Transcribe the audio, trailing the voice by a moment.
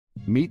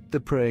Meet the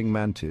praying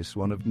mantis,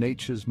 one of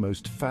nature's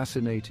most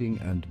fascinating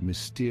and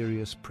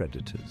mysterious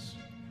predators.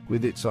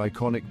 With its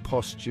iconic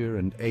posture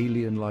and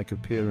alien-like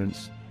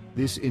appearance,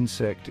 this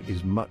insect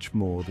is much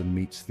more than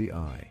meets the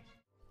eye.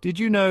 Did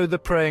you know the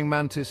praying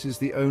mantis is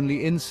the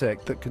only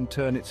insect that can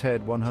turn its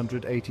head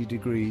 180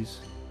 degrees?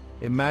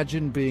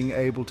 Imagine being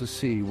able to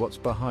see what's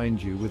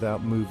behind you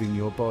without moving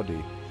your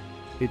body.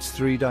 Its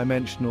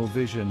three-dimensional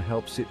vision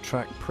helps it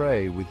track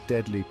prey with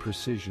deadly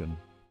precision.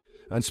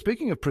 And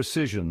speaking of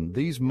precision,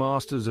 these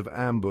masters of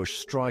ambush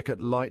strike at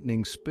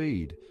lightning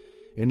speed.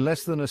 In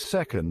less than a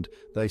second,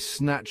 they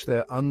snatch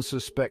their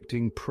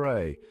unsuspecting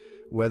prey.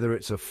 Whether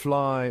it's a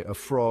fly, a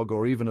frog,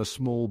 or even a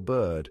small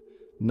bird,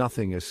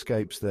 nothing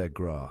escapes their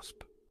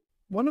grasp.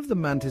 One of the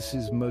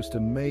mantis's most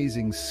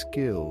amazing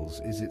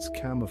skills is its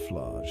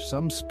camouflage.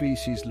 Some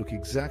species look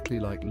exactly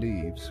like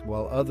leaves,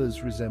 while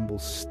others resemble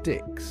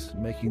sticks,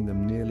 making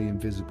them nearly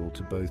invisible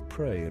to both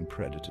prey and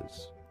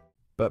predators.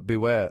 But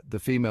beware, the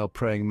female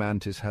praying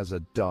mantis has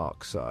a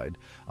dark side.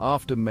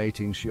 After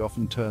mating, she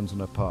often turns on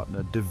her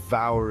partner,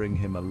 devouring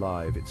him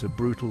alive. It's a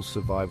brutal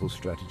survival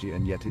strategy,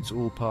 and yet it's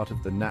all part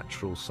of the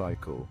natural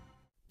cycle.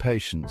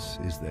 Patience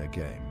is their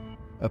game.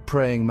 A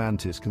praying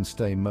mantis can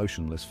stay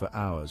motionless for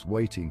hours,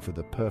 waiting for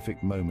the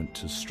perfect moment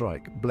to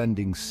strike,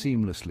 blending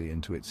seamlessly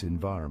into its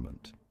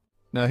environment.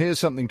 Now here's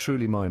something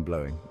truly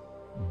mind-blowing.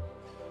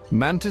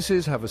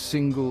 Mantises have a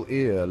single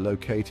ear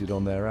located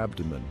on their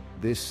abdomen.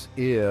 This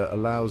ear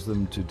allows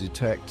them to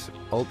detect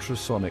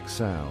ultrasonic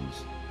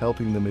sounds,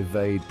 helping them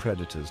evade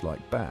predators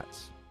like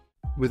bats.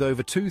 With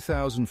over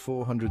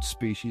 2,400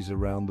 species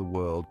around the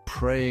world,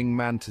 praying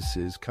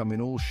mantises come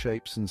in all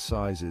shapes and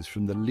sizes,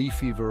 from the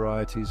leafy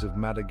varieties of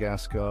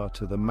Madagascar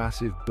to the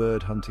massive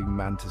bird-hunting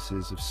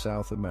mantises of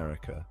South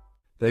America.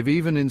 They've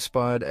even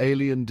inspired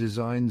alien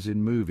designs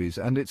in movies,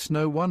 and it's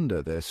no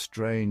wonder their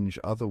strange,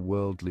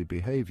 otherworldly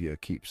behavior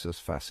keeps us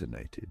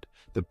fascinated.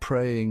 The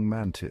praying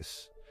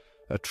mantis,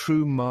 a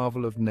true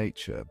marvel of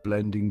nature,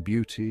 blending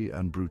beauty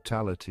and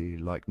brutality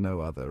like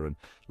no other,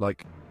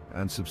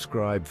 and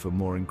subscribe for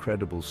more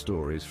incredible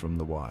stories from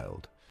the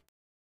wild.